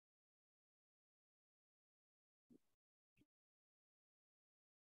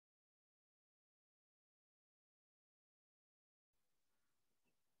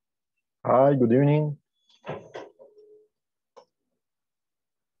Hi, good evening.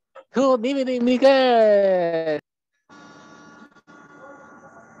 Good evening, Miguel.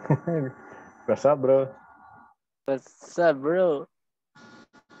 What's up, bro? What's up, bro?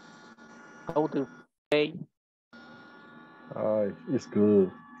 How do you say? It's good.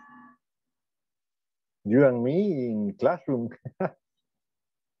 You and me in classroom.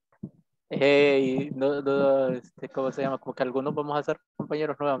 Hey, ¿cómo se llama? Como que algunos vamos a ser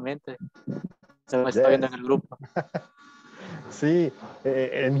compañeros nuevamente. Se me está viendo en el grupo. Sí,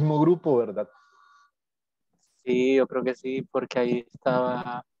 el mismo grupo, ¿verdad? Sí, yo creo que sí, porque ahí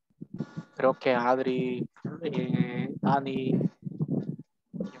estaba, creo que Adri, Ani,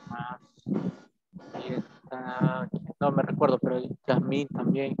 ¿quién más? Y está, no me recuerdo, pero Yasmín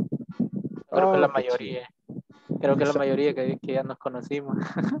también. Creo que la Oh, qué chido. mayoría, creo que la mayoría que ya nos conocimos.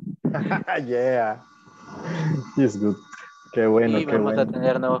 Yeah, it's good. Qué bueno, Y qué vamos a bueno.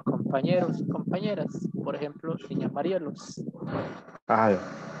 tener nuevos compañeros y compañeras. Por ejemplo, niña Marielos. Ah,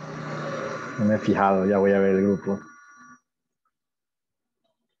 no me he fijado, ya voy a ver el grupo.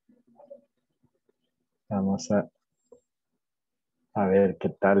 Vamos a ver qué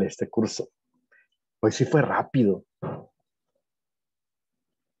tal este curso. Hoy sí fue rápido.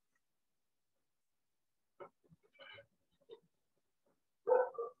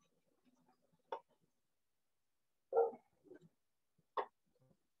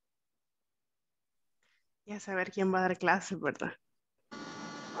 Ya saber quién va a dar clases, ¿verdad?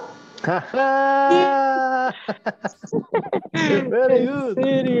 Very ¿En good.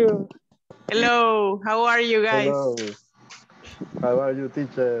 serio? Hello, how are you guys? Hello. How are you,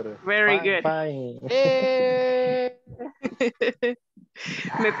 teacher? Very Fine, good. fine.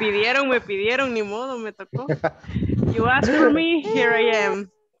 Me pidieron, ni modo, me tocó. You asked for me, here I am.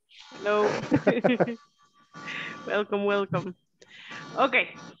 Hello. Welcome, welcome. Okay,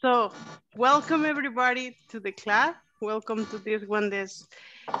 so welcome everybody to the class. Welcome to this one, this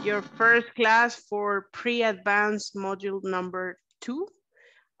your first class for pre-advanced module number 2.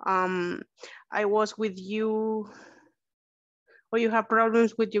 I was with you. Oh, you have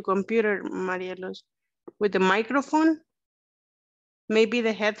problems with your computer, Marielos? With the microphone? Maybe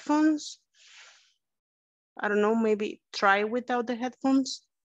the headphones? I don't know, maybe try without the headphones?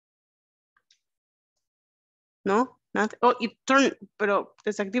 No, not. Oh, it turn, pero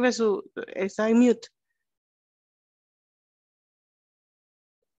desactive su, está en mute.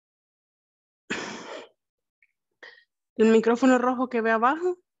 El micrófono rojo que ve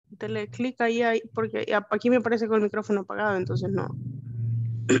abajo, dale clic ahí, porque aquí me parece con el micrófono apagado, entonces no.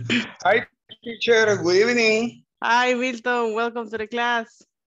 Hi, teacher. Good evening. Hi, Milton. Welcome to the class.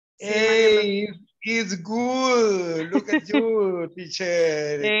 Hey, it's good. Look at you,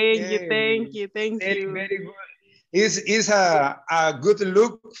 teacher. Thank you. Very good. It's a good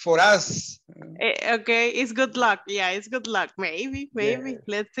look for us. Okay, it's good luck. Yeah, it's good luck. Maybe. Yeah.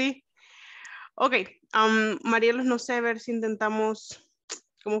 Let's see. Ok, Marielos, no sé, a ver si intentamos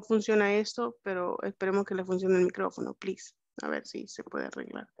cómo funciona esto, pero esperemos que le funcione el micrófono, please. A ver si se puede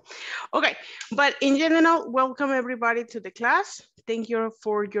arreglar. Okay, but in general, welcome everybody to the class. Thank you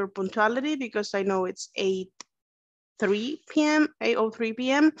for your punctuality because I know it's 8:03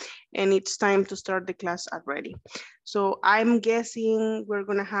 p.m. and it's time to start the class already. So I'm guessing we're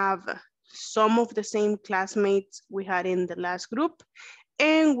gonna have some of the same classmates we had in the last group.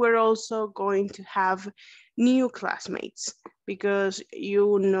 And we're also going to have new classmates because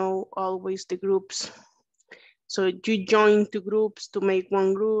you know always the groups. So you join two groups to make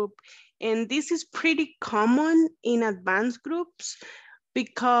one group. And this is pretty common in advanced groups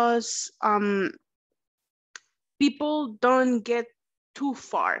because people don't get too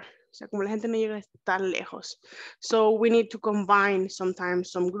far. O sea, como la gente no llega tan lejos. So we need to combine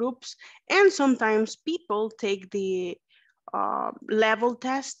sometimes some groups and sometimes people take the level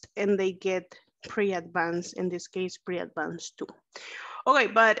test and they get pre-advanced, in this case, pre-advanced too. Okay,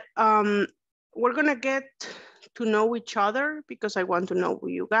 but we're gonna get to know each other because I want to know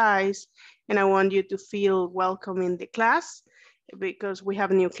you guys and I want you to feel welcome in the class because we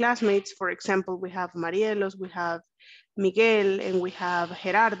have new classmates. For example, we have Marielos, we have Miguel, and we have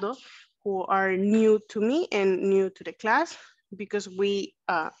Gerardo, who are new to me and new to the class because we,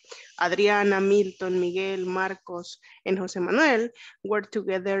 Adriana, Milton, Miguel, Marcos, and Jose Manuel were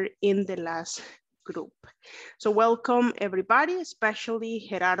together in the last group. So welcome everybody, especially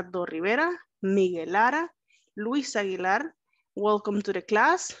Gerardo Rivera, Miguel Lara, Luis Aguilar. Welcome to the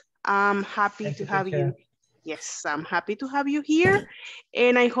class. I'm happy to have you. Yes, I'm happy to have you here.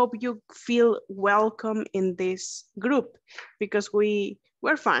 And I hope you feel welcome in this group because we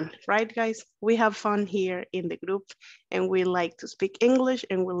we're fun, right, guys? We have fun here in the group and we like to speak English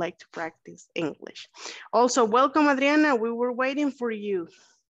and we like to practice English. Also, welcome, Adriana. We were waiting for you.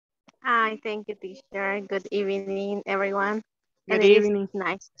 Hi, thank you, teacher. Good evening, everyone. And Good it is evening.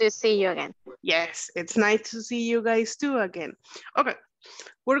 nice to see you again. Yes, it's nice to see you guys too again. Okay,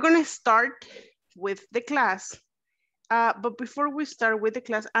 we're gonna start with the class. But before we start with the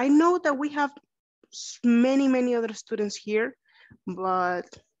class, I know that we have many other students here, but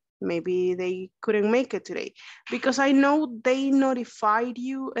maybe they couldn't make it today because I know they notified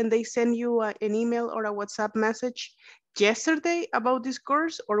you and they sent you an email or a WhatsApp message yesterday about this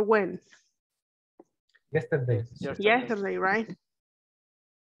course, or when? Yesterday. Yesterday, right?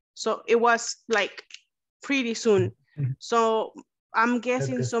 So it was like pretty soon. So I'm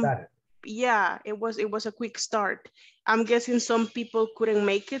guessing yeah, it was a quick start. I'm guessing some people couldn't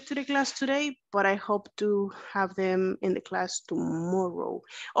make it to the class today, but I hope to have them in the class tomorrow.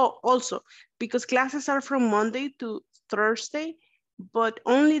 Oh, also, because classes are from Monday to Thursday, but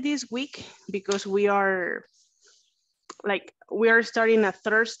only this week because we are starting a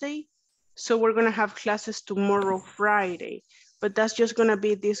Thursday. So we're gonna have classes tomorrow, Friday, but that's just gonna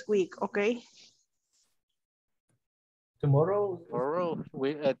be this week, okay? Tomorrow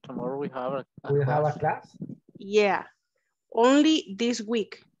we have a class. Yeah, only this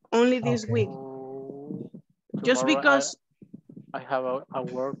week. Only this week. Just because I have a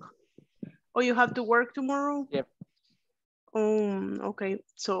work. Oh, you have to work tomorrow? Yep. Okay.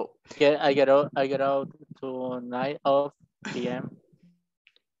 So yeah, I get out to 9 p.m.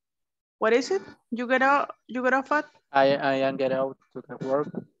 What is it? You get off at? I get out to the work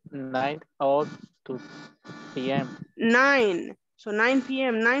 9 to p.m. 9. So 9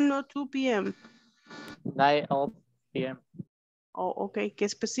 p.m. 9 not 2 p.m. 9 p.m. Oh, okay. Get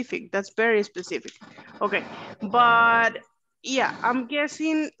specific. That's very specific. Okay. But yeah, I'm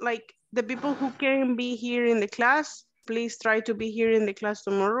guessing like the people who can be here in the class, please try to be here in the class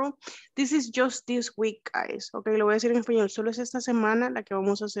tomorrow. This is just this week, guys. Okay, lo voy a decir en español. Solo es esta semana la que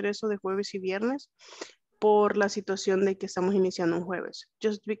vamos a hacer eso de jueves y viernes por la situación de que estamos iniciando un jueves.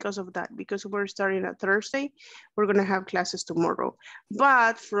 Just because of that, because we're starting at Thursday, we're going to have classes tomorrow.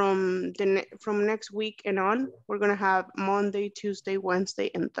 But from next week and on, we're going to have Monday, Tuesday,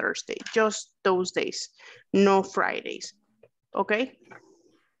 Wednesday, and Thursday. Just those days, no Fridays. Okay?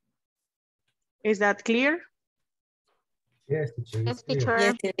 Is that clear? Yes, teacher. Yes, teacher.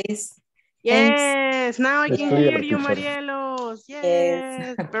 Yes, it is. Yes, now I It's can clear, hear you, teacher. Marielos.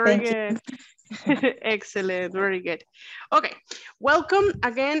 Yes, Yes. very Thank you. good. Excellent, very good. Okay, welcome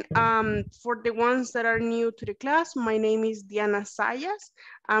again. For the ones that are new to the class, my name is Diana Sayas.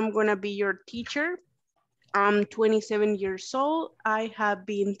 I'm gonna be your teacher. I'm 27 years old. I have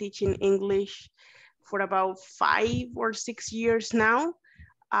been teaching English for about 5 or 6 years now.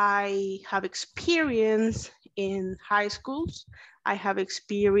 I have experience in high schools. I have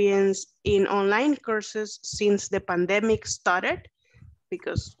experience in online courses since the pandemic started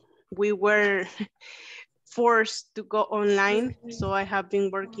because we were forced to go online. So I have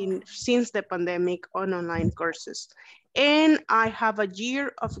been working since the pandemic on online courses. And I have a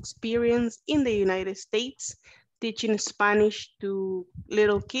year of experience in the United States teaching Spanish to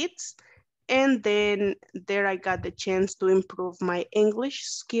little kids. And then there I got the chance to improve my English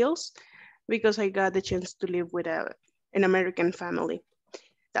skills because I got the chance to live with an American family.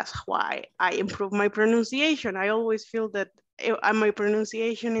 That's why I improved my pronunciation. I always feel that my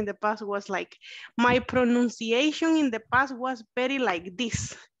pronunciation in the past was like, my pronunciation in the past was very like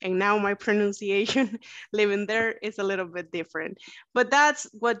this. And now my pronunciation living there is a little bit different. But that's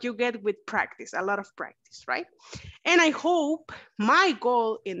what you get with practice, a lot of practice, right? And I hope my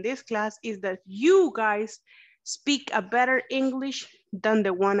goal in this class is that you guys speak a better English than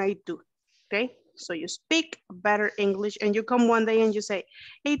the one I do, okay? So you speak better English and you come one day and you say,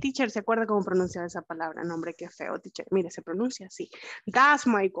 hey teacher, ¿se acuerda cómo pronunciar esa palabra? No, hombre, qué feo, teacher. Mire, se pronuncia así. That's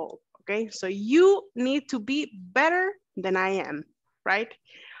my goal, okay? So you need to be better than I am, right?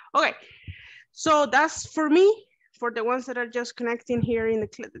 Okay, so that's for me. For the ones that are just connecting here in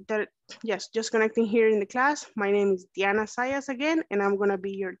the just connecting here in the class. My name is Diana Sayas again, and I'm gonna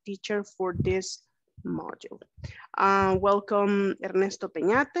be your teacher for this module. Welcome Ernesto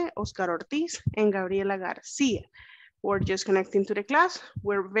Peñate, Oscar Ortiz, and Gabriela Garcia. We're just connecting to the class.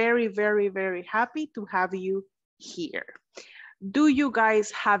 We're very, very, very happy to have you here. Do you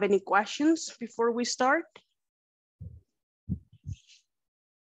guys have any questions before we start?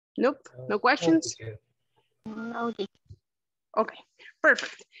 Nope, no questions? No, Okay,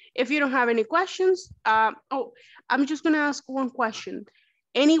 perfect. If you don't have any questions, oh, I'm just gonna ask one question.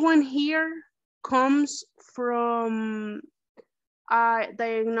 Anyone here comes from a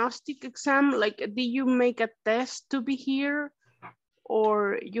diagnostic exam? Like, did you make a test to be here?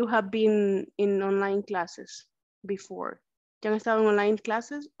 Or you have been in online classes before? ¿Ya han estado en online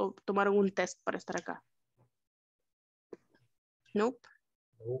classes o tomaron un test para estar acá? Nope.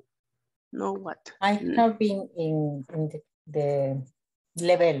 Nope. No what? I have been in the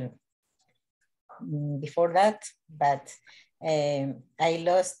level before that, but I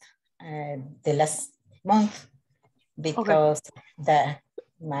lost the last month because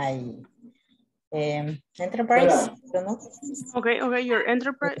my enterprise, I don't know. Okay, your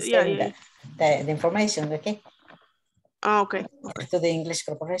enterprise, The information, okay? Okay. To the English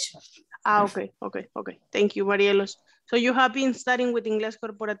Corporation. Okay. Thank you, Marielos. So you have been studying with Inglés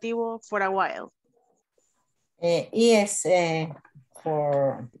Corporativo for a while? Yes,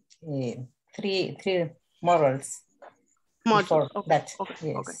 for three modules.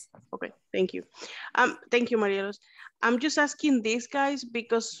 Modules. Okay. Thank you. Thank you, Marielos. I'm just asking these guys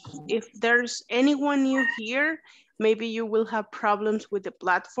because if there's anyone new here, maybe you will have problems with the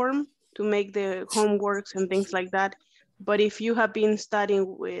platform to make the homeworks and things like that. But if you have been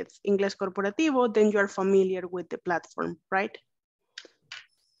studying with Inglés Corporativo, then you're familiar with the platform, right?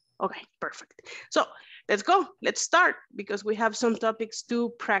 Okay, perfect. So let's go, let's start because we have some topics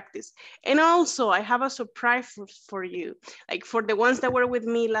to practice. And also I have a surprise for you. Like for the ones that were with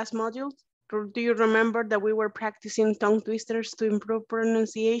me last module, do you remember that we were practicing tongue twisters to improve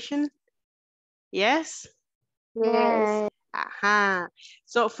pronunciation? Yes? Yes. Aha.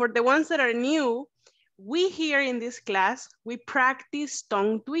 So for the ones that are new, we here in this class, we practice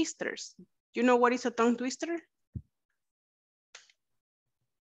tongue twisters. You know what is a tongue twister?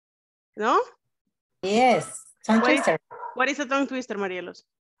 No? Yes, tongue twister. What is a tongue twister, Marielos?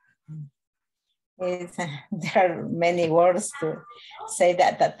 There are many words to say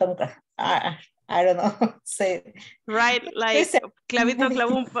that tongue. I don't know. Say right, like clavito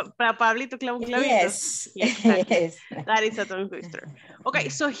clavó Pablito clavó un clavito. Yes. Exactly. Yes. That is a tongue twister. Okay,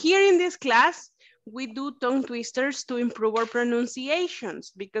 so here in this class, we do tongue twisters to improve our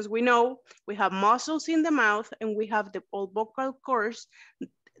pronunciations because we know we have muscles in the mouth and we have the all vocal cords.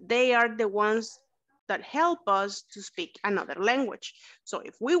 They are the ones that help us to speak another language. So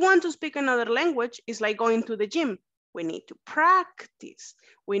if we want to speak another language, it's like going to the gym. We need to practice.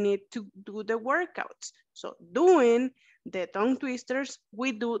 We need to do the workouts. So doing the tongue twisters,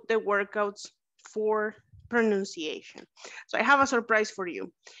 we do the workouts for pronunciation. So I have a surprise for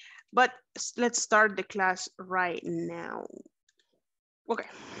you, but let's start the class right now. Okay.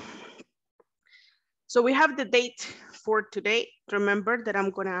 So we have the date for today. Remember that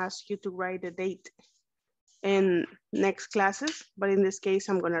I'm gonna ask you to write the date in next classes, but in this case,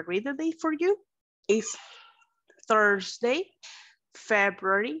 I'm gonna read the date for you. It's Thursday,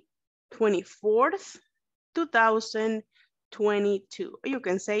 February 24th, 2022. You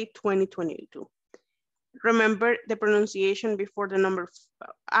can say 2022. Remember the pronunciation before the number,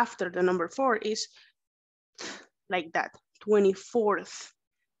 after the number 4 is like that, 24th,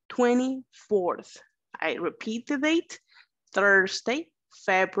 24th. I repeat the date, Thursday,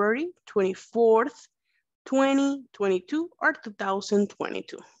 February 24th, 2022 or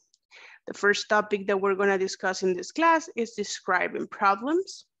 2022. The first topic that we're gonna discuss in this class is describing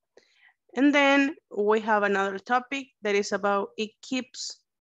problems. And then we have another topic that is about it keeps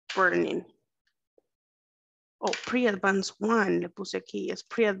burning. Oh, pre-advanced 1, le puse aquí, es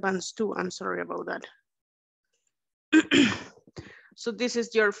pre-advanced 2, I'm sorry about that. So this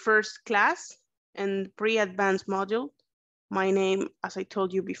is your first class and pre-advanced module. My name, as I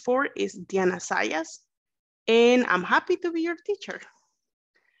told you before, is Diana Sayas, and I'm happy to be your teacher.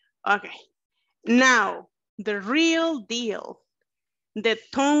 Okay, now the real deal, the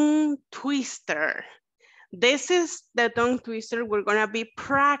tongue twister. This is the tongue twister we're gonna be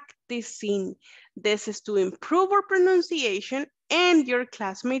practicing. This is to improve our pronunciation, and your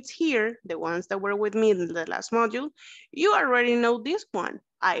classmates here, the ones that were with me in the last module, you already know this one.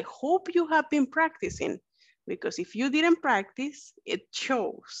 I hope you have been practicing, because if you didn't practice, it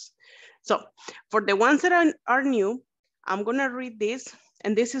shows. So for the ones that are new, I'm gonna read this,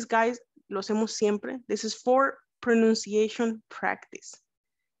 and this is, guys, lo hacemos siempre. This is for pronunciation practice.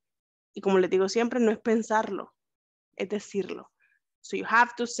 Y como les digo siempre, no es pensarlo, es decirlo. So you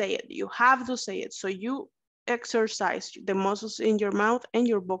have to say it, you have to say it. So you exercise the muscles in your mouth and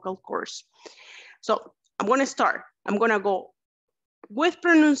your vocal cords. So I'm gonna start. I'm gonna go with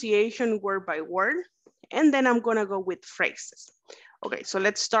pronunciation word by word, and then I'm gonna go with phrases. Okay, so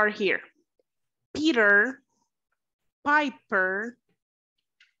let's start here. Peter Piper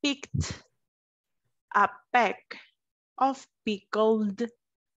picked a peck of pickled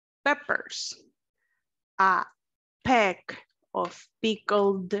peppers. A peck of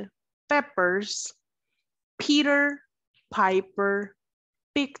pickled peppers Peter Piper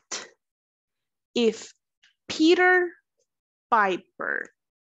picked. If Peter Piper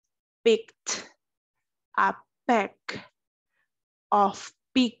picked a peck of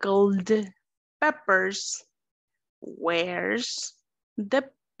pickled peppers, where's the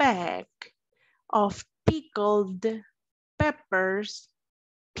peck of pickled peppers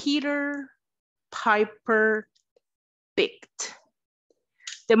Peter Piper picked?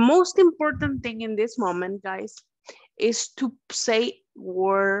 The most important thing in this moment, guys, is to say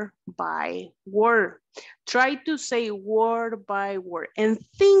word by word. Try to say word by word and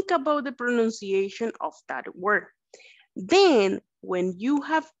think about the pronunciation of that word. Then, when you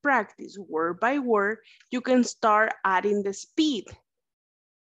have practiced word by word, you can start adding the speed.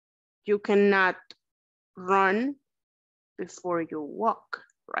 You cannot run before you walk,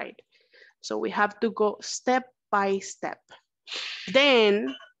 right? So we have to go step by step.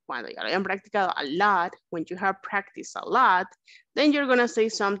 Then, cuando ya lo hayan practicado a lot, when you have practiced a lot, then you're gonna say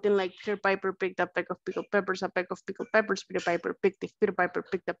something like Peter Piper picked a peck of pickled peppers, a peck of pickled peppers, Peter Piper picked. If Peter Piper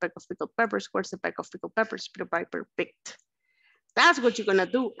picked a peck of pickled peppers, where's the peck of pickled peppers Peter Piper picked? That's what you're gonna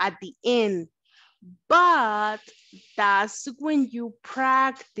do at the end. But that's when you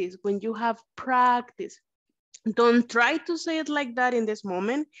practice, when you have practice. Don't try to say it like that in this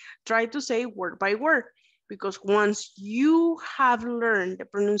moment. Try to say word by word. Because once you have learned the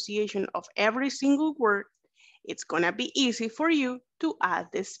pronunciation of every single word, it's gonna be easy for you to add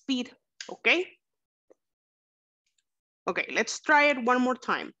the speed, okay? Okay, let's try it one more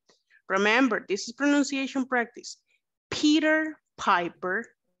time. Remember, this is pronunciation practice. Peter Piper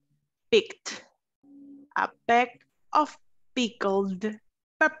picked a peck of pickled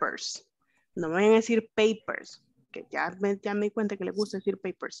peppers. No me vayan a decir papers, que ya me di cuenta que le gusta decir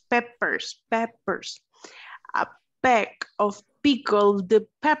papers. Peppers, peppers. A peck of pickled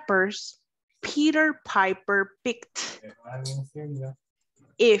peppers Peter Piper picked.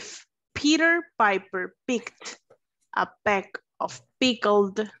 If Peter Piper picked a peck of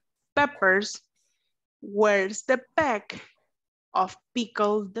pickled peppers, where's the peck of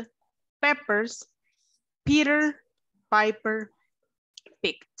pickled peppers Peter Piper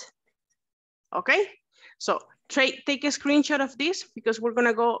picked? Okay, so take a screenshot of this because we're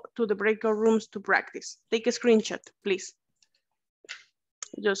gonna go to the breakout rooms to practice. Take a screenshot, please.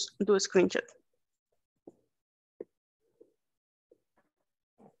 Just do a screenshot.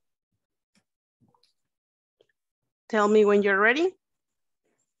 Tell me when you're ready.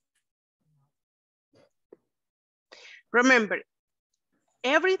 Remember,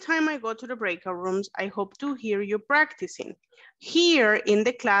 every time I go to the breakout rooms, I hope to hear you practicing. Here in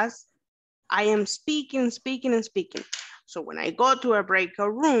the class, I am speaking. So when I go to a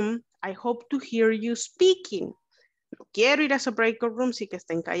breakout room, I hope to hear you speaking. No quiero ir a esos breakout rooms y que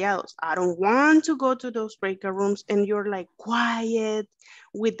estén callados. I don't want to go to those breakout rooms and you're like quiet,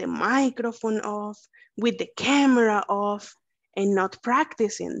 with the microphone off, with the camera off, and not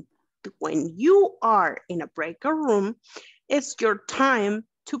practicing. When you are in a breakout room, it's your time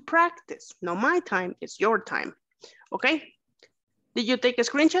to practice. Not my time, it's your time. Okay? Did you take a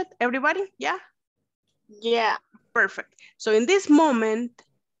screenshot, everybody? Yeah? Yeah. Perfect. So in this moment,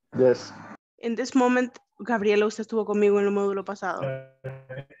 Yes. Gabriela, usted estuvo conmigo en el módulo pasado.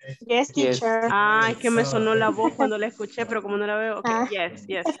 Yes, Yes. teacher. Ay, que me sonó la voz cuando la escuché, pero como no la veo, okay, yes.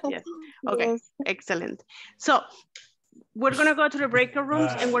 Okay, Yes. excellent. So, we're gonna go to the breakout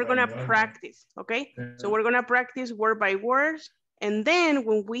rooms and we're gonna practice, okay? So we're gonna practice word by word, and then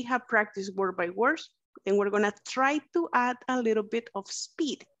when we have practiced word by word, then we're gonna try to add a little bit of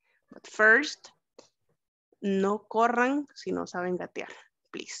speed. But first, no corran si no saben gatear,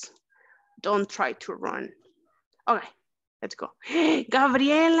 please. Don't try to run. Okay, let's go.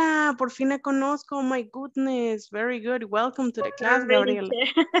 Gabriela, por fin la conozco. Oh my goodness, very good. Welcome to the class, Gabriela.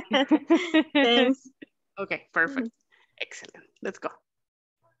 Thanks. Okay, perfect. Excellent. Let's go.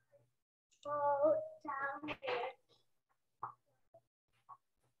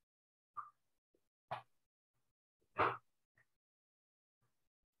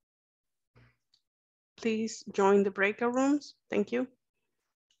 Please join the breakout rooms. Thank you.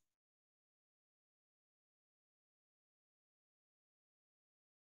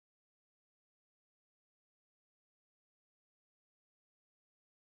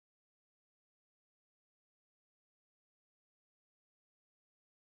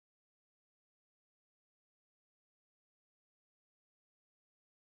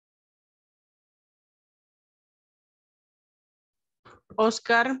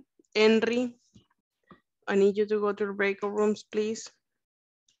 Oscar, Henry, I need you to go to the breakout rooms, please.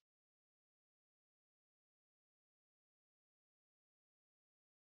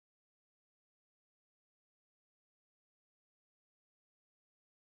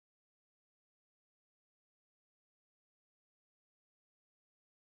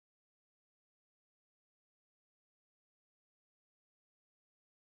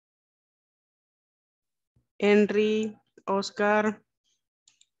 Henry, Oscar.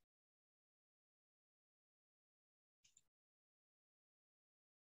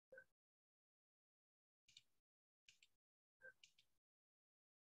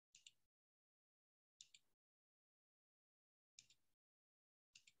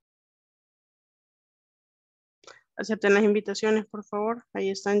 Acepten las invitaciones, por favor. Ahí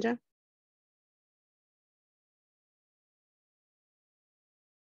están ya.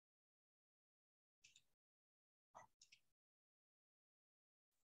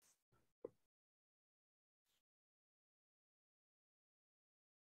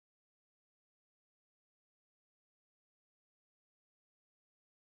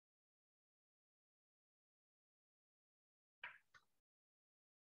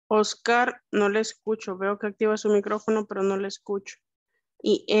 Oscar, no le escucho. Veo que activa su micrófono, pero no le escucho.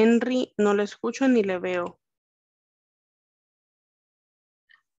 Y Henry, no le escucho ni le veo.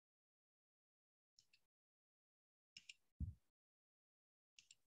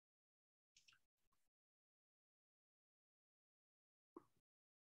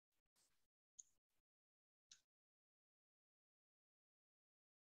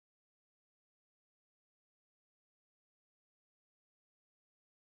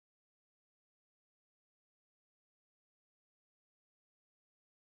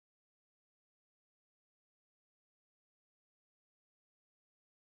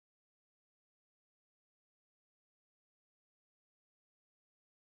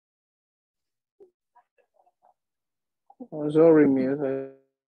 Oh, sorry, miss.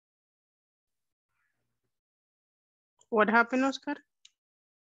 What happened, Oscar?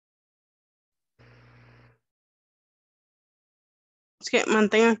 Es que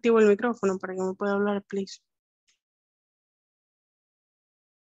mantenga activo el micrófono para que me pueda hablar, please.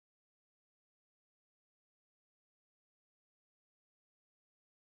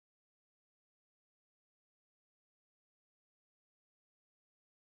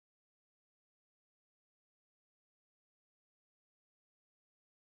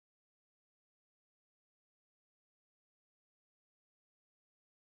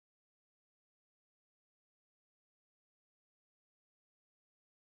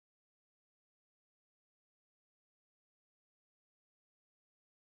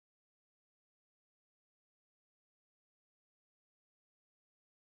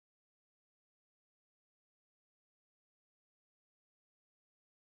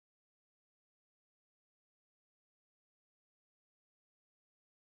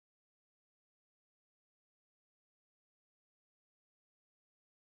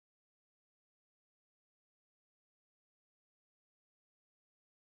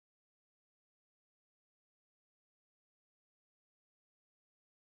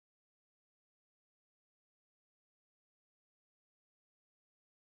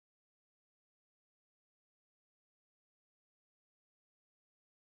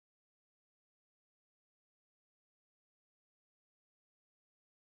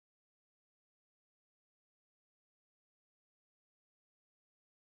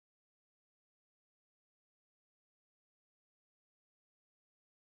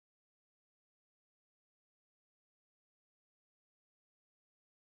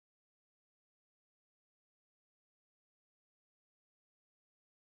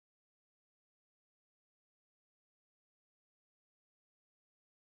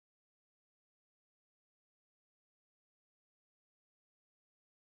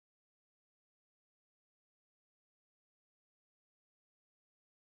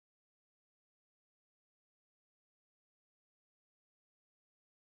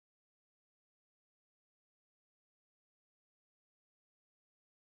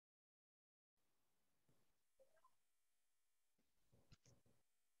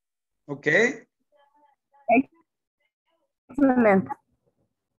 Okay. Excellent.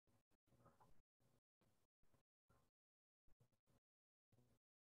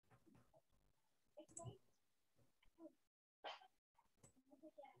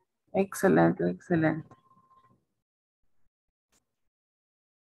 Excellent, excellent.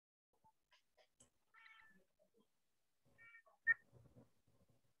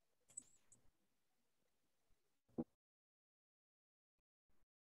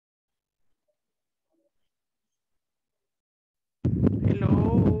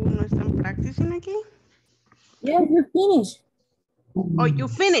 Hello, ¿no están practicing aquí? Yes, you finished. Oh, you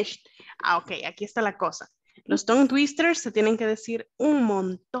finished. Ah, ok, aquí está la cosa. Los tongue twisters se tienen que decir un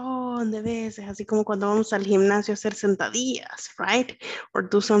montón de veces, así como cuando vamos al gimnasio a hacer sentadillas, right? Or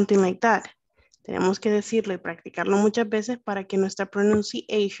do something like that. Tenemos que decirlo y practicarlo muchas veces para que nuestra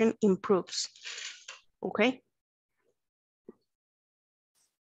pronunciation improves. ¿Ok?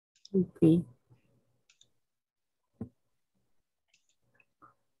 Okay.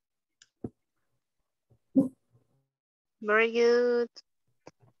 Very good.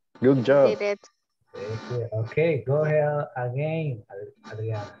 Good You job. did it. Very good. Okay, go ahead again,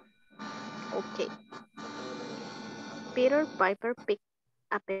 Adriana. Okay. Peter Piper picked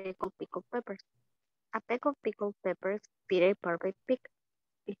a peck of pickled peppers. A peck of pickled peppers Peter Piper picked.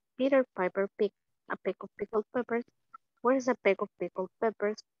 If Peter Piper picked a peck of pickled peppers, where's a peck of pickled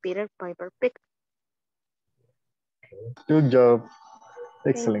peppers Peter Piper picked? Okay. Good job.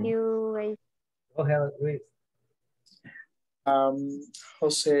 Thank Excellent. you, guys. Go ahead, Luis.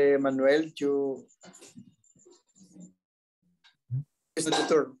 Jose Manuel, you is the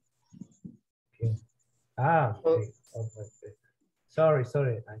tutor. Okay. Ah, okay. Okay. Sorry.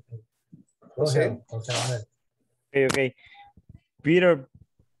 Go Jose? ahead, Jose Manuel. Okay. Peter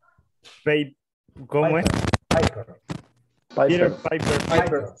 ¿cómo es? Piper. Peter Piper.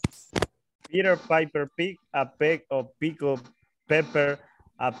 Piper. Peter Piper picked a peck of pickled pepper,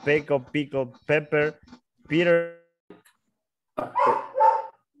 a peck of pickled pepper. Peter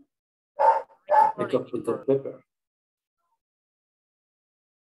Pick up pepper.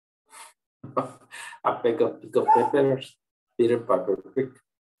 A peck of pickled peppers, Peter Piper picked.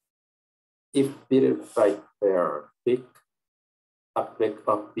 If Peter Piper picked a peck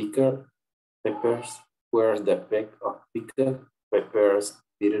of pickled peppers, where's the peck of pickled peppers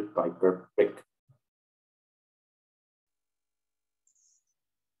Peter Piper picked?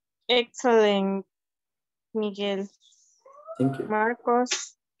 Excellent, Miguel. Thank you.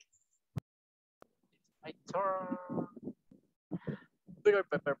 Marcos. My turn. Peter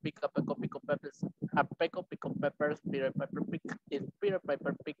Piper pick a peck of pickled peppers. A peck of pickled peppers. Peter Piper pick. If Peter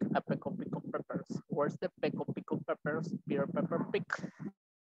Piper pick a peck of pickled peppers, where's the peck of pickled peppers Peter Piper pick?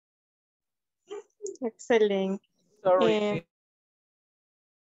 Excellent. Sorry.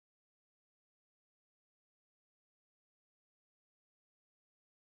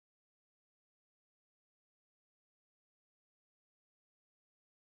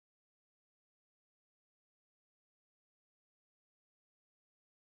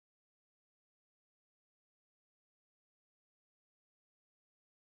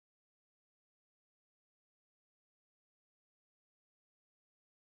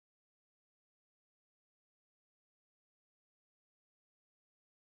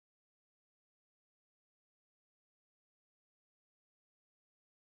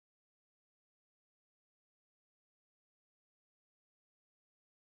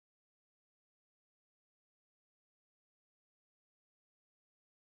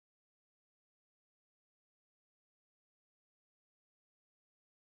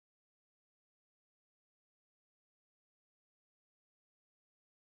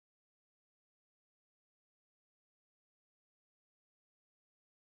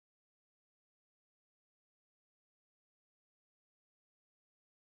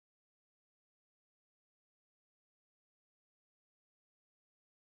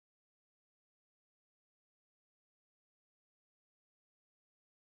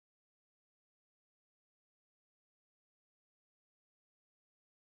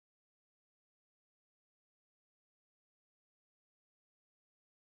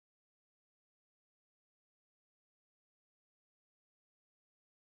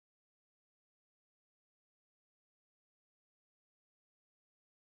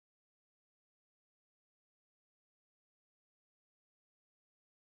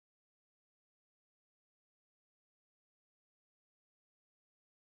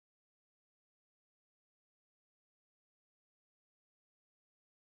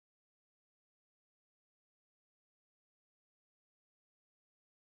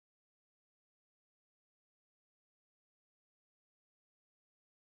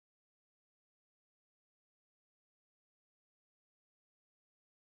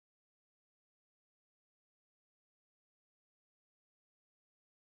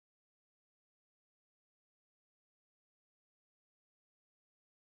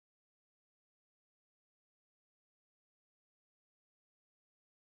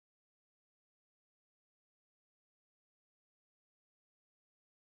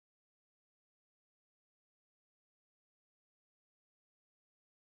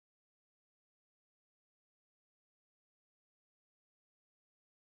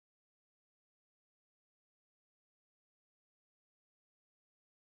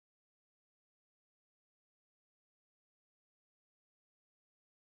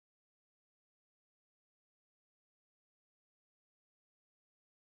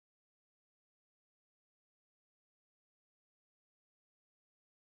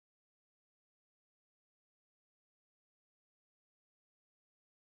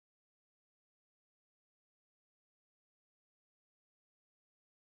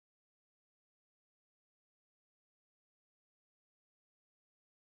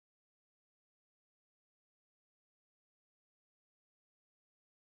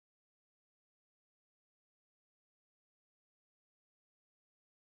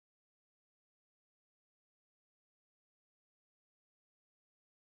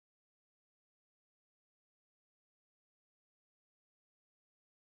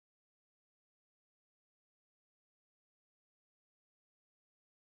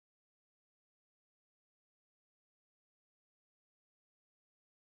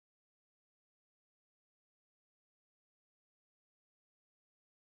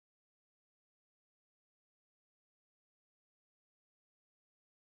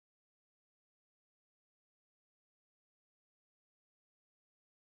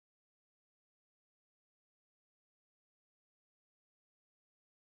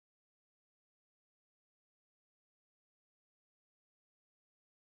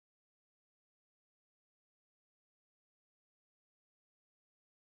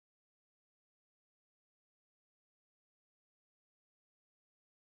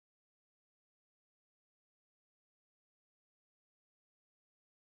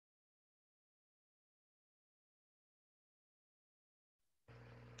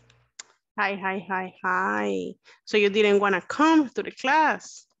 Hi. So you didn't want to come to the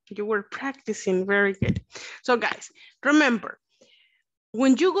class. You were practicing. Very good. So guys, remember,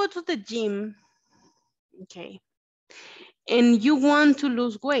 when you go to the gym, okay, and you want to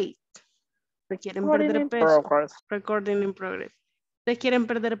lose weight, quieren perder peso. Recording in progress. Ustedes quieren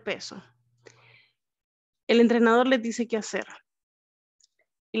perder peso. El entrenador les dice qué hacer.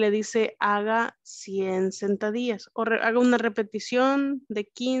 Y le dice, haga 100 sentadillas. O haga una repetición de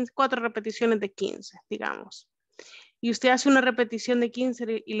 15, 4 repeticiones de 15, digamos. Y usted hace una repetición de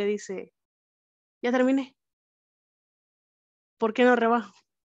 15 y le dice, ya terminé. ¿Por qué no rebajo?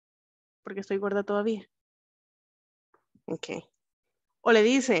 Porque estoy gorda todavía. Ok. O le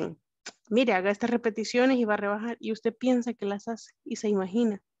dicen, mire, haga estas repeticiones y va a rebajar. Y usted piensa que las hace y se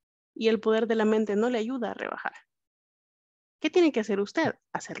imagina. Y el poder de la mente no le ayuda a rebajar. ¿Qué tiene que hacer usted?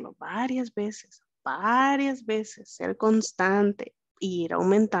 Hacerlo varias veces, ser constante e ir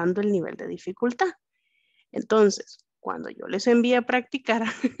aumentando el nivel de dificultad. Entonces, cuando yo les envíe a practicar,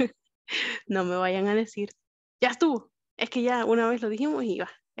 no me vayan a decir, ya estuvo, es que ya una vez lo dijimos y ya.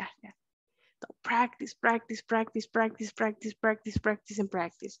 So practice, and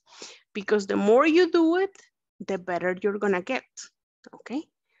practice. Because the more you do it, the better you're gonna get, okay?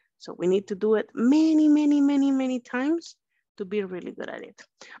 So we need to do it many times to be really good at it.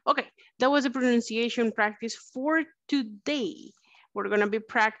 Okay, that was a pronunciation practice for today. We're gonna be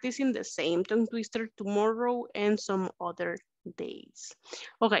practicing the same tongue twister tomorrow and some other days.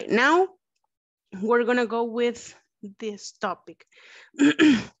 Okay, now we're gonna go with this topic.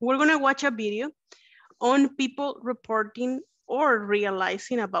 We're gonna watch a video on people reporting or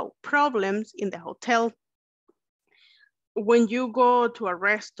realizing about problems in the hotel. When you go to a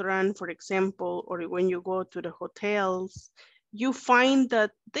restaurant, for example, or when you go to the hotels, you find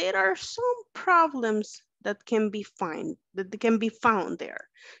that there are some problems that can be found there.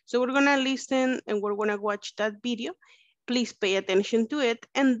 So we're gonna listen and we're gonna watch that video. Please pay attention to it.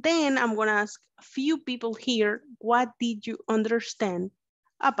 And then I'm gonna ask a few people here, what did you understand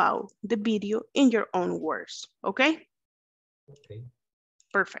about the video in your own words, okay? Okay.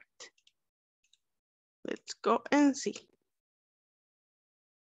 Perfect. Let's go and see.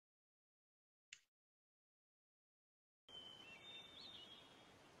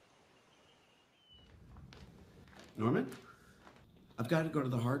 Norman, I've got to go to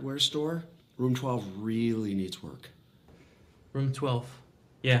the hardware store. Room 12 really needs work. Room 12,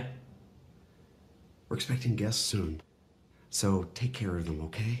 yeah. We're expecting guests soon, so take care of them,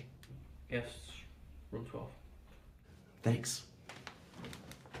 okay? Yes, room 12. Thanks.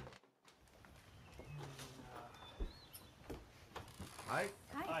 Hi.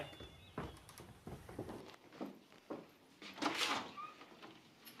 Hi.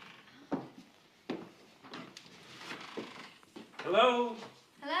 Hello?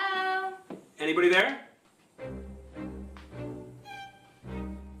 Hello? Anybody there?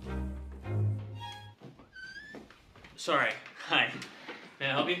 Sorry. Hi. May I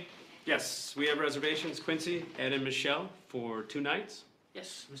help you? Yes, we have reservations, Quincy, Ed, and Michelle, for 2 nights.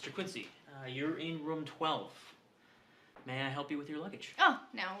 Yes, Mr. Quincy. You're in room 12. May I help you with your luggage? Oh,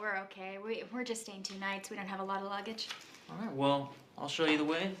 no, we're okay. We're just staying 2 nights. We don't have a lot of luggage. All right, well, I'll show you the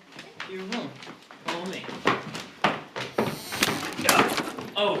way to your room. Follow me.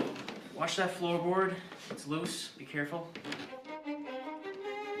 Oh, watch that floorboard. It's loose. Be careful.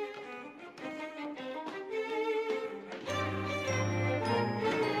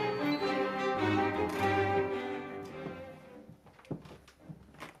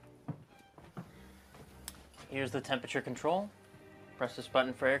 Here's the temperature control. Press this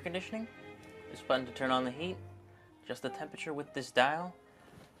button for air conditioning. This button to turn on the heat. Adjust the temperature with this dial.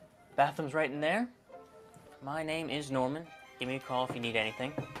 Bathroom's right in there. My name is Norman. Give me a call if you need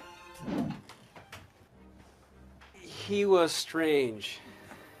anything. He was strange.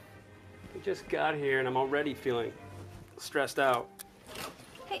 We just got here and I'm already feeling stressed out.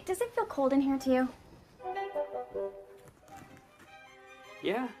 Hey, does it feel cold in here to you?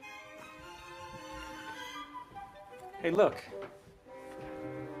 Yeah? Hey, look.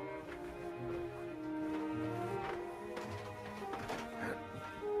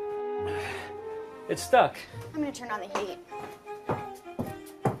 It's stuck. I'm gonna turn on the heat.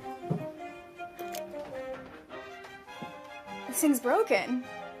 This thing's broken.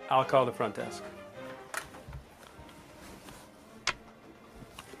 I'll call the front desk.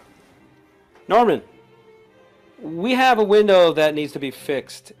 Norman, we have a window that needs to be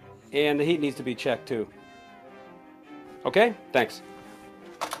fixed, and the heat needs to be checked too. Okay, thanks.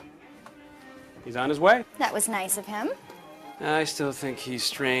 He's on his way. That was nice of him. I still think he's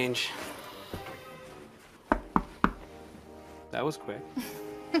strange. That was quick.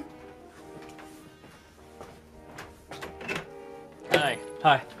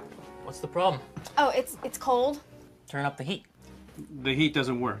 Hi. What's the problem? Oh, it's cold. Turn up the heat. The heat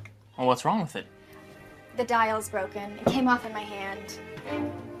doesn't work. Well, what's wrong with it? The dial's broken. It came off in my hand.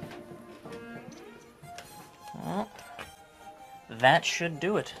 Well, that should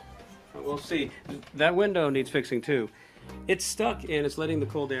do it. We'll see. That window needs fixing too. It's stuck and it's letting the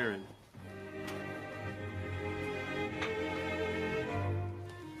cold air in.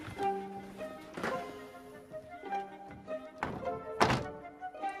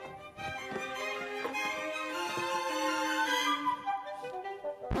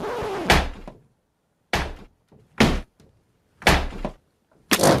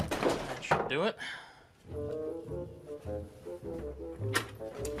 That should do it.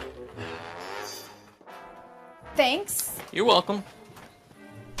 Thanks. You're welcome.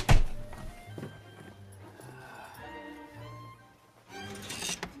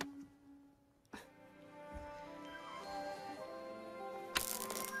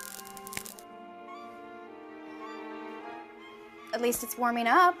 At least it's warming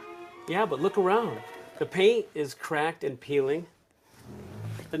up. Yeah, but look around. The paint is cracked and peeling.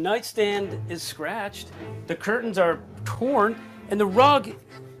 The nightstand is scratched. The curtains are torn. And the rug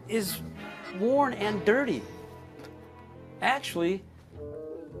is worn and dirty. Actually,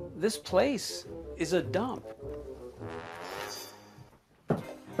 this place is a dump.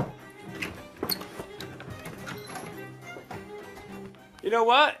 You know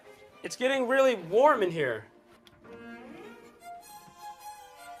what? It's getting really warm in here.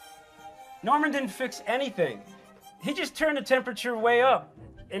 Norman didn't fix anything. He just turned the temperature way up,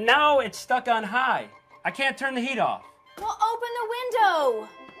 and now it's stuck on high. I can't turn the heat off. Well, open the window.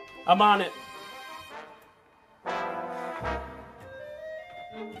 I'm on it.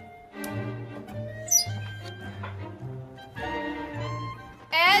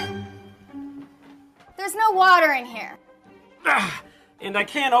 Ed, there's no water in here. And I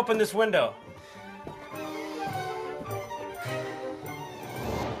can't open this window.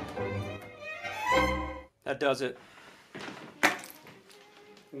 That does it.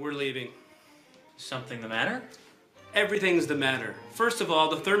 We're leaving. Something the matter? Everything's the matter. First of all,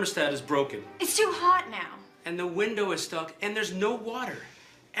 the thermostat is broken. It's too hot now. And the window is stuck, and there's no water.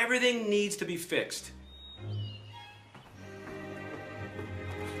 Everything needs to be fixed.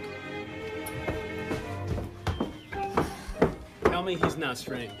 Tell me he's not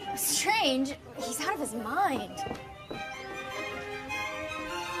strange. Strange? He's out of his mind.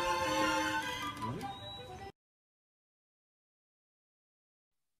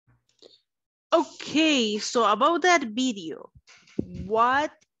 Okay, so about that video,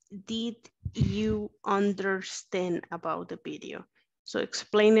 what did you understand about the video? So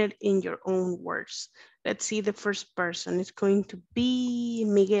explain it in your own words. Let's see the first person. It's going to be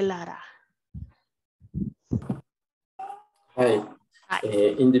Miguel Lara. Hi.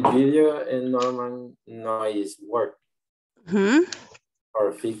 In the video, Norman noise work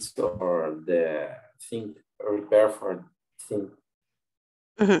or fix or the thing repair for thing.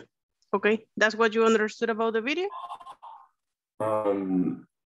 Okay, that's what you understood about the video? The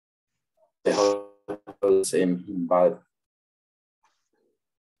whole same bad.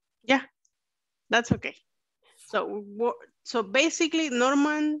 Yeah, that's okay. So basically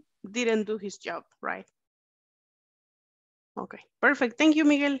Norman didn't do his job, right? Okay, perfect. Thank you,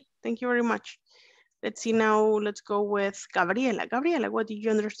 Miguel. Thank you very much. Let's see now, let's go with Gabriela. Gabriela, what did you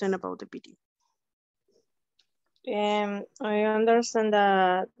understand about the video? I understand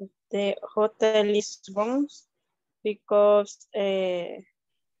that the hotel is wrong because the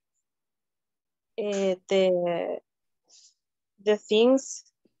things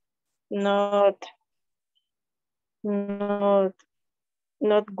not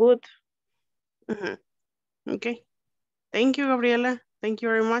good. Okay. Thank you, Gabriela. Thank you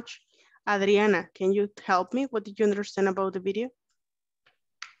very much. Adriana, can you help me? What did you understand about the video?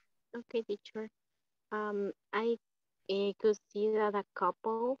 Okay, teacher. I could see that a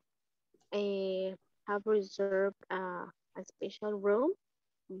couple have reserved a special room,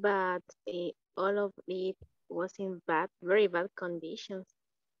 but all of it was in very bad conditions.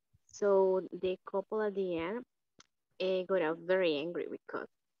 So the couple at the end got out very angry because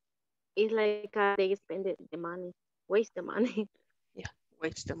it's like they spend the money, waste the money. Yeah,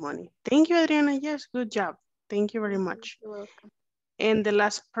 waste the money. Thank you, Adriana. Yes, good job. Thank you very much. You're welcome. And the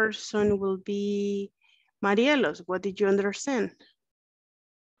last person will be Marielos. What did you understand?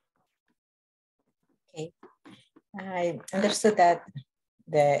 Okay, I understood that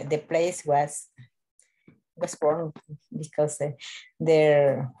the place was wrong because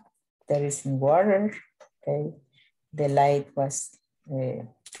there isn't water. Okay, the light was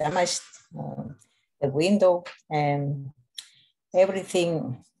damaged, the window, and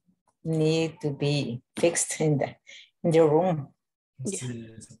everything need to be fixed in the room. Yeah.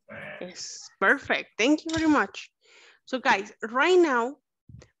 Yes, perfect. Thank you very much. So guys, right now,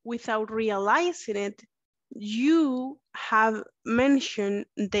 without realizing it, you have mentioned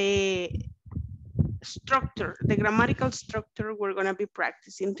the structure, the grammatical structure we're going to be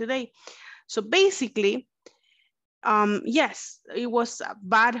practicing today. So basically, yes, it was a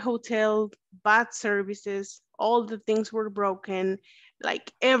bad hotel, bad services, all the things were broken,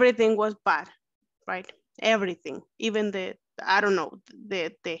 like everything was bad, right? Everything, even the, I don't know,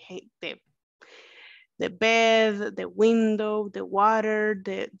 the bed, the window, the water,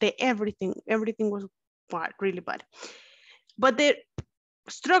 the everything was bad, really bad. But the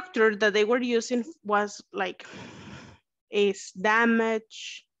structure that they were using was like, is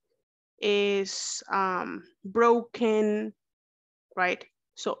damaged, is broken, right?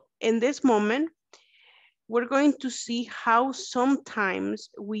 So in this moment, we're going to see how sometimes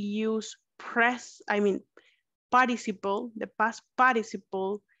we use participle, the past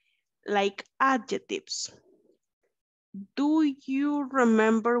participle, like adjectives. Do you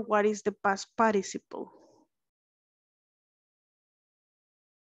remember what is the past participle?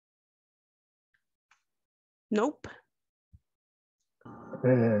 Nope.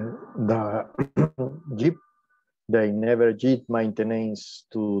 The Jeep, they never did maintenance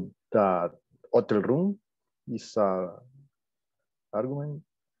to the hotel room is a argument.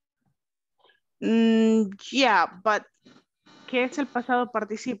 Yeah, but ¿qué es el pasado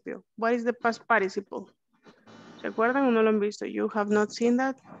participio? What is the past participle? ¿Se acuerdan o no lo han visto? You have not seen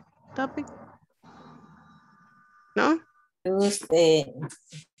that topic? No? Use the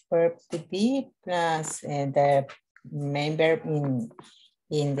verb to be plus the main verb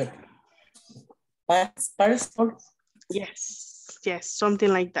in the past participle. Yes,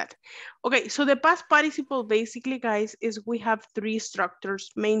 something like that. Okay, so the past participle basically, guys, is we have three structures,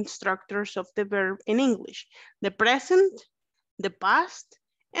 main structures of the verb in English. The present, the past,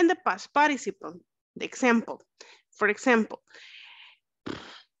 and the past participle. The example. For example,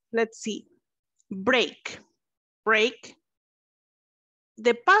 let's see. Break. Break.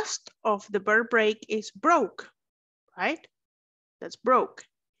 The past of the verb break is broke, right? That's broke.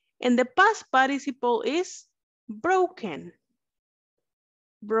 And the past participle is broken.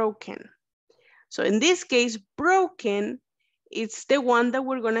 Broken. So in this case, broken, it's the one that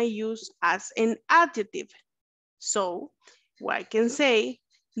we're gonna use as an adjective. So what I can say,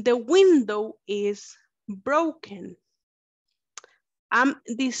 the window is broken. I'm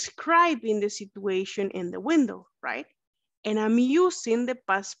describing the situation in the window, right? And I'm using the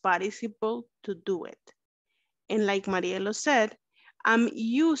past participle to do it. And like Marielo said, I'm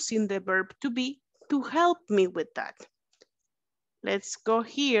using the verb to be to help me with that. Let's go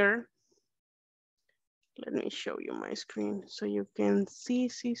here. Let me show you my screen so you can see.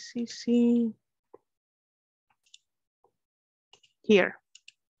 Here.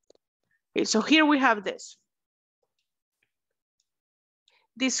 Okay, so here we have this.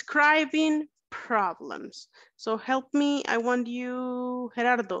 Describing problems. So help me, I want you,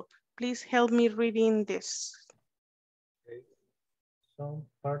 Gerardo, please help me reading this. Okay. Some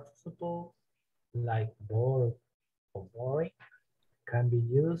participles like bored or boring can be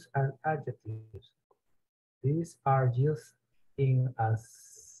used as adjectives. These are used in a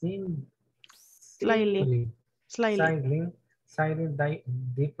slightly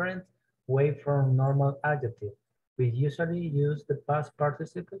different way from normal adjective. We usually use the past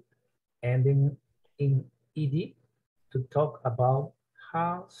participle ending in ed to talk about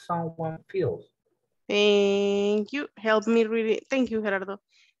how someone feels. Thank you. Help me read it. Thank you, Gerardo.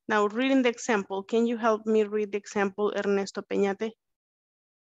 Now reading the example. Can you help me read the example, Ernesto Peñate?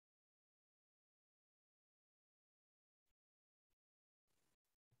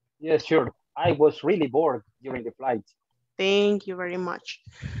 Yes, sure. I was really bored during the flight. Thank you very much.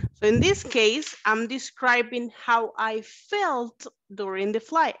 So in this case, I'm describing how I felt during the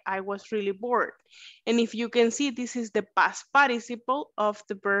flight. I was really bored. And if you can see, this is the past participle of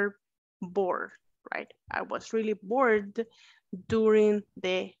the verb bored, right? I was really bored during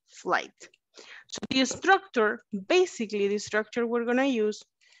the flight. So the structure, basically the structure we're gonna use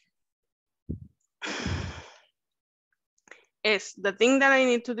is the thing that I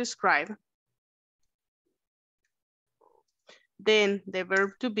need to describe, then the verb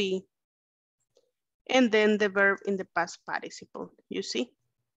to be, and then the verb in the past participle, you see?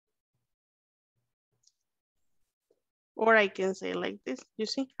 Or I can say like this, you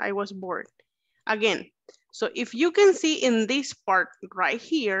see? I was bored. Again, so if you can see in this part right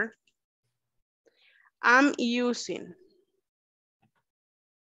here, I'm using,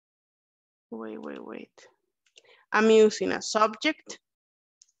 wait. I'm using a subject.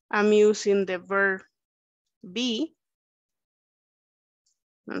 I'm using the verb be.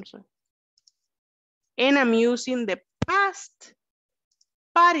 I'm sorry. And I'm using the past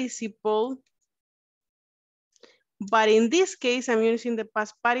participle. But in this case, I'm using the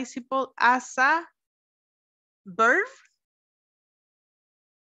past participle as a verb.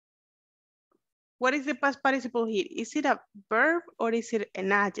 What is the past participle here? Is it a verb or is it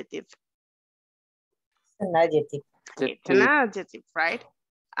an adjective? An adjective. It's an adjective, right?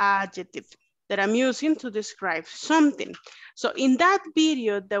 Adjective that I'm using to describe something. So in that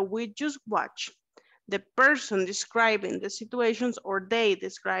video that we just watched, the person describing the situations or they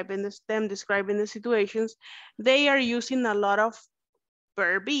describing them describing the situations, they are using a lot of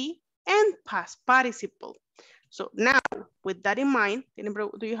verb be and past participle. So now with that in mind,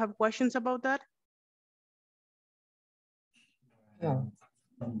 do you have questions about that? No.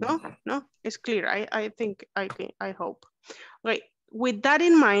 No, it's clear. I think I hope. Okay, with that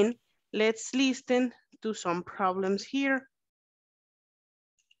in mind, let's listen to some problems here.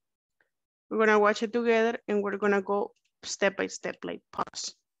 We're gonna watch it together and we're gonna go step by step, like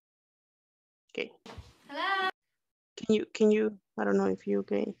pause. Okay. Hello. Can you, I don't know if you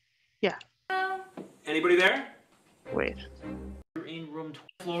can, yeah. Anybody there? Wait. You're in room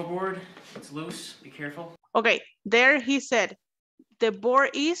 12 floorboard. It's loose. Be careful. Okay, there he said, the board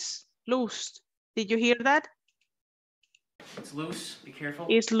is loose. Did you hear that? It's loose. Be careful.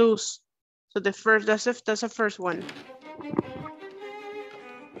 It's loose. So the first, that's the first one.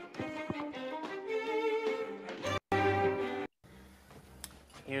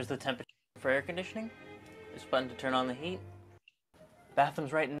 Here's the temperature for air conditioning. This button to turn on the heat.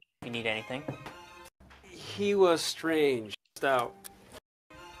 Bathroom's right in there if you need anything. He was strange. Out.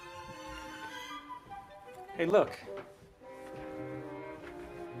 Hey, look.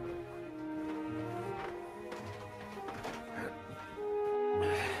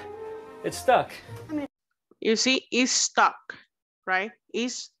 It's stuck. You see, it's stuck, right?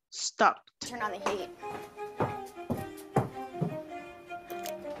 It's stuck. Turn on the heat.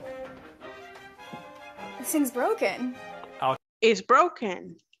 This thing's broken. It's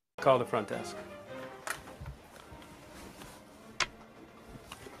broken. Call the front desk.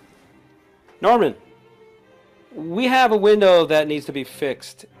 Norman, we have a window that needs to be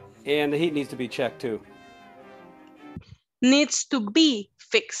fixed, and the heat needs to be checked too. Needs to be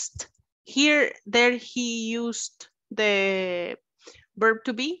fixed. Here, there he used the verb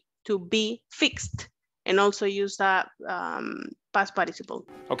to be fixed, and also use that past participle.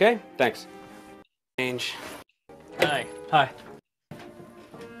 Okay, thanks. Change. Hi. Hi.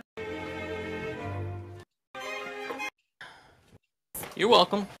 You're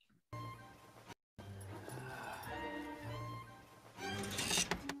welcome.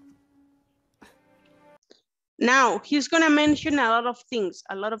 Now, he's gonna mention a lot of things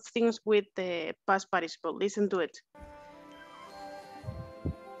with the past participle. Listen to it.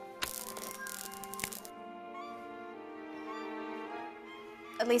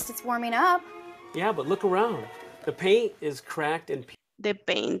 At least it's warming up. Yeah, but look around. The paint is cracked and the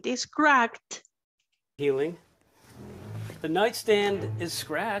paint is cracked. Peeling. The nightstand is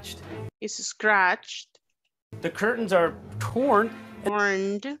scratched. It's scratched. The curtains are torn.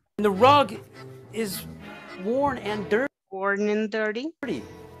 And the rug is worn and dirty. Worn and dirty.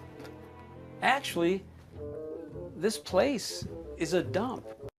 Actually, this place is a dump.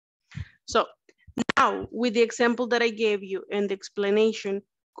 So now, with the example that I gave you and the explanation,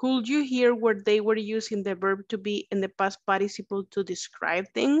 could you hear where they were using the verb to be and the past participle to describe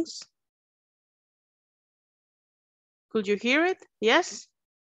things? Could you hear it? Yes?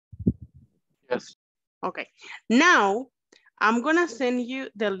 Yes. Okay. Now, I'm gonna send you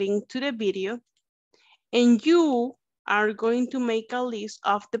the link to the video and you are going to make a list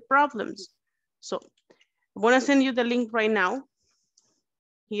of the problems. So I'm gonna send you the link right now.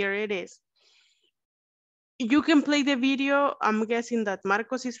 Here it is. You can play the video. I'm guessing that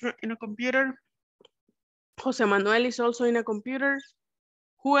Marcos is in a computer. Jose Manuel is also in a computer.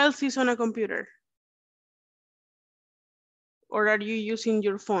 Who else is on a computer? Or are you using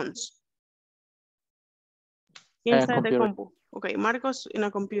your phones? Inside the compu. Okay, Marcos in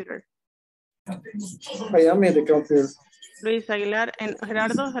a computer. I am in the computer. Luis Aguilar and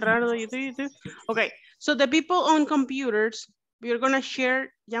Gerardo, you too. Okay, so the people on computers, we're gonna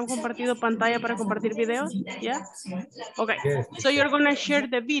share. ¿Ya han compartido pantalla para compartir videos? ¿Ya? Okay, so you're gonna share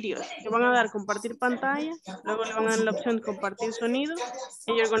the videos. Le van a dar compartir pantalla, luego le van a dar la opción compartir sonido,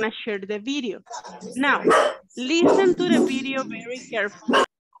 and you're gonna share the video. Now, listen to the video very carefully,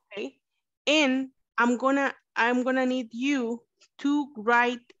 okay? And I'm gonna need you to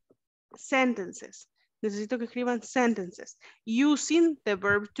write sentences. Necesito que escriban sentences using the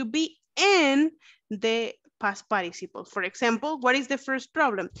verb to be and the past participle. For example, what is the first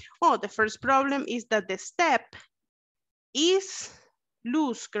problem? Oh, the first problem is that the step is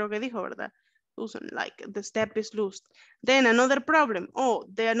loose, creo que dijo, ¿verdad? Loosen, like the step is loose. Then another problem. Oh,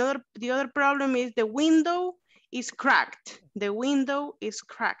 the other problem is the window is cracked. The window is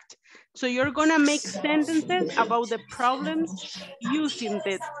cracked. So you're gonna make sentences about the problems using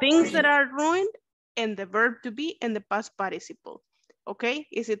the things that are ruined and the verb to be and the past participle. Okay,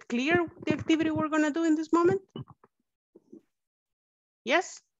 is it clear the activity we're gonna do in this moment?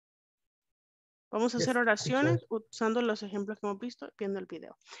 Yes? Vamos a hacer oraciones usando los ejemplos que hemos visto viendo el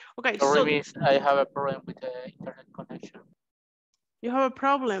video. Okay, Sorry, so miss, I have a problem with the internet connection. you have a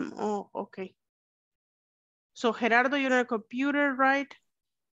problem. Oh, okay. So Gerardo, you're on a computer, right?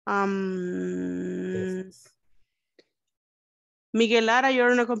 Miguel Lara,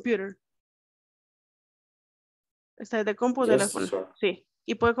 you're on a computer. ¿Está de compu o Yes, teléfono? sir. Sí.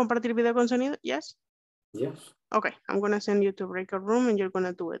 ¿Y puede compartir video con sonido? Yes? Yes. Okay, I'm gonna send you to break a room and you're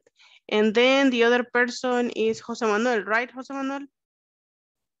gonna do it. And then the other person is Jose Manuel, right, Jose Manuel?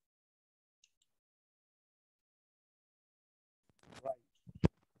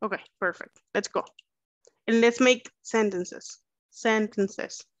 Okay, perfect. Let's go. And let's make sentences.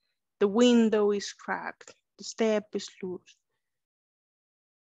 Sentences. The window is cracked. The step is loose.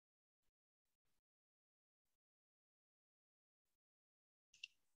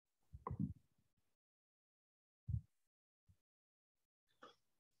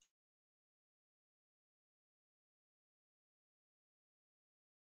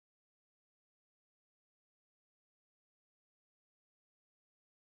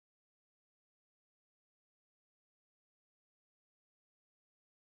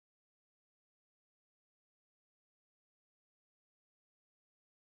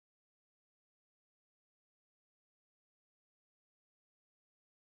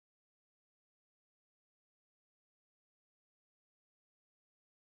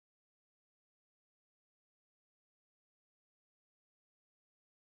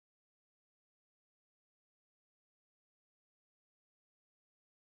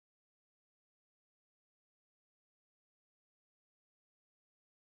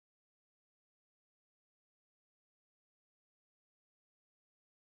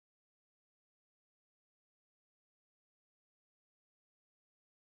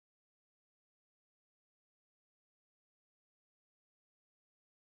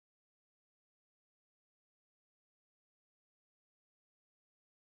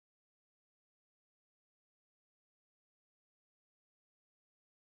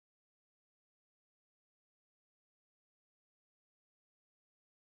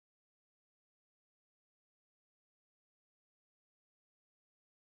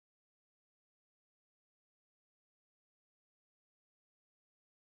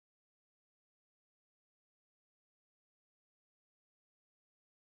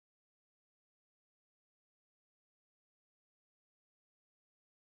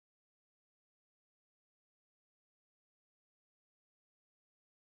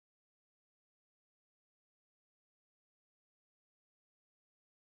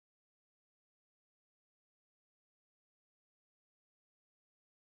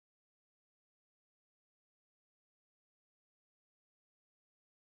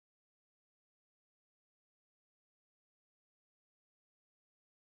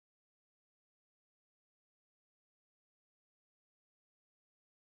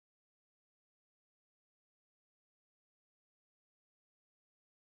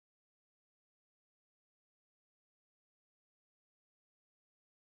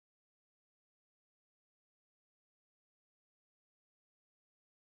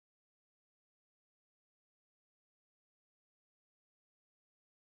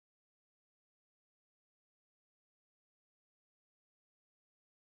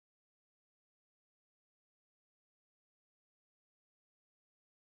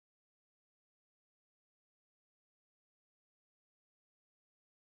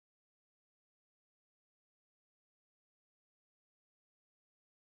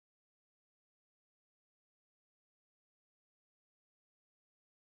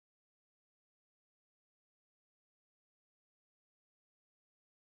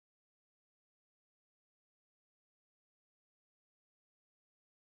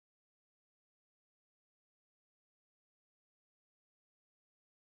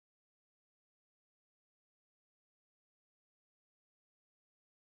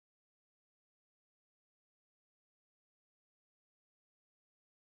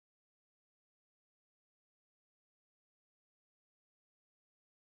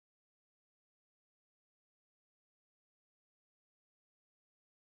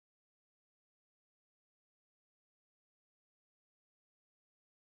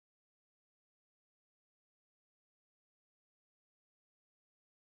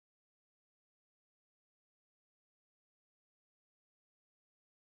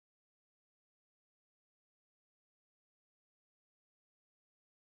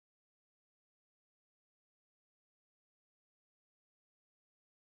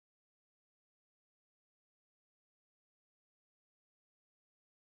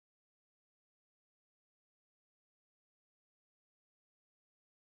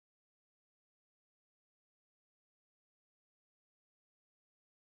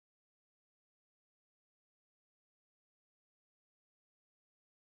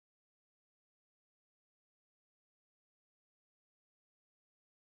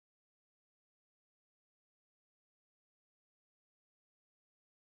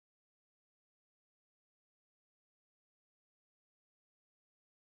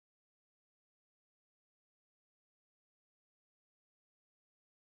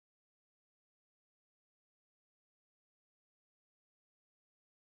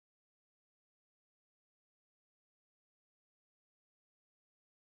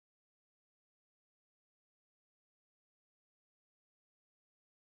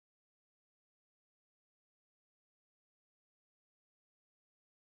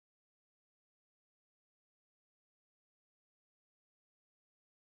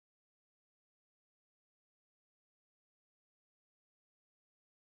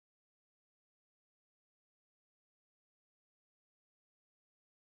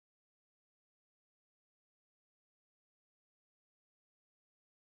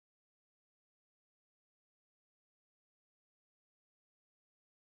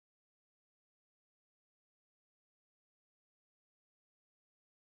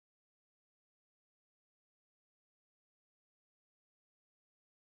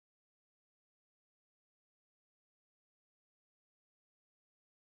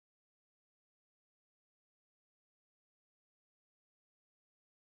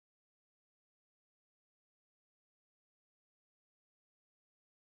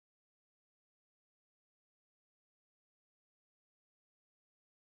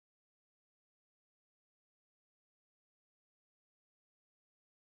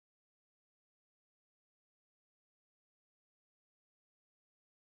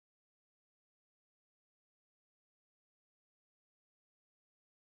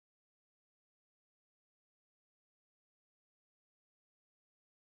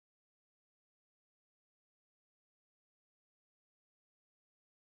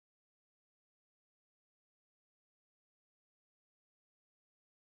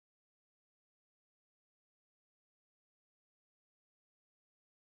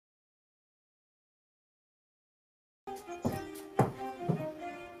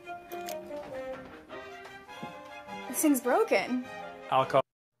 This thing's broken. I'll call.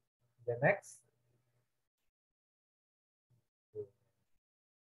 The next.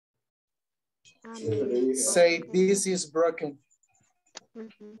 Say this is broken.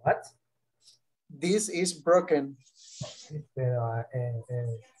 What? This is broken.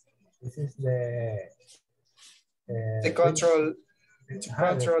 This is the control.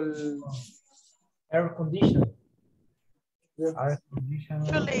 Air condition. Air condition.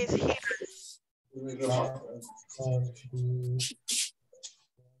 Actually, it's here.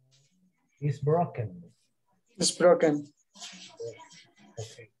 It's broken. It's broken.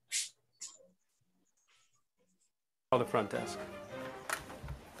 Okay. Call the front desk.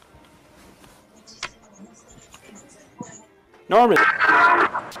 Norman.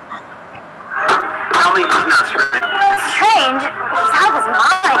 Strange. This house is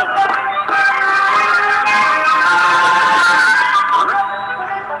mine.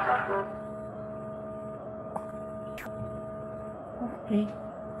 Okay.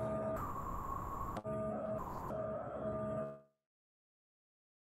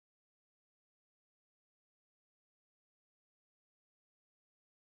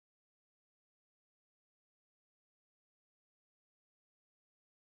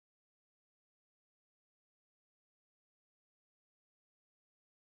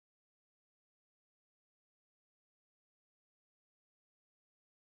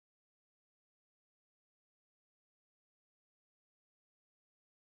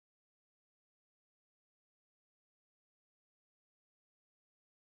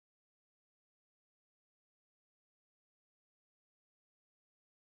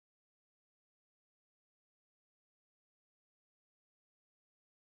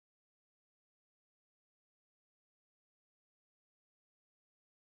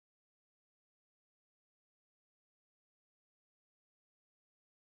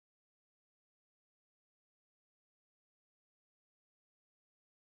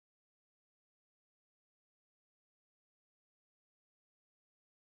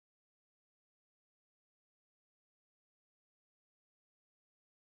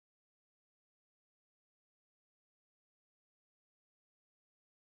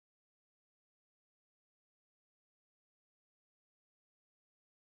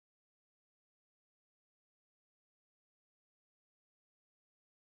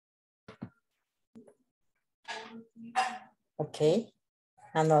 Okay.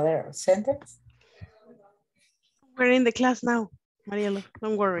 Another sentence. We're in the class now, Mariela.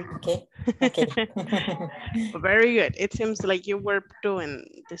 Don't worry. Okay. Okay. Very good. It seems like you were doing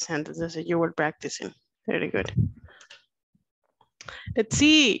the sentences that you were practicing. Very good. Let's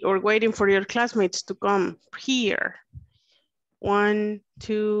see. We're waiting for your classmates to come here. 1,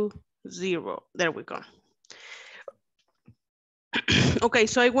 2, 0. There we go. Okay,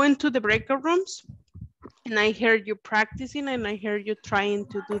 so I went to the breakout rooms and I heard you practicing and I heard you trying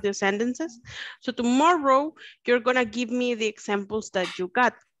to do the sentences. So tomorrow you're gonna give me the examples that you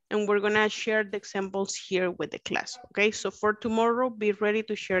got and we're gonna share the examples here with the class, okay? So for tomorrow, be ready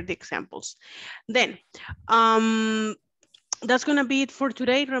to share the examples. Then, that's gonna be it for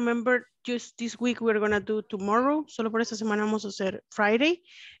today. Remember, just this week we're gonna do tomorrow. Solo por esta semana vamos a hacer Friday.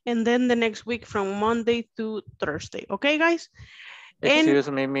 And then the next week from Monday to Thursday. Okay, guys? Excuse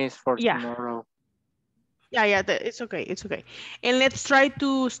me, miss, for tomorrow. Yeah, it's okay, it's okay. And let's try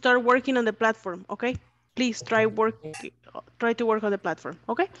to start working on the platform, okay? Please try to work on the platform,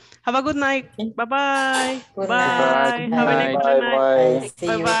 okay? Have a good night. Bye-bye. Bye. Have an excellent night.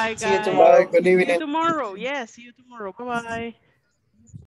 Bye-bye, guys. See you tomorrow. Good evening. See you tomorrow. Yes, see you tomorrow. Bye-bye.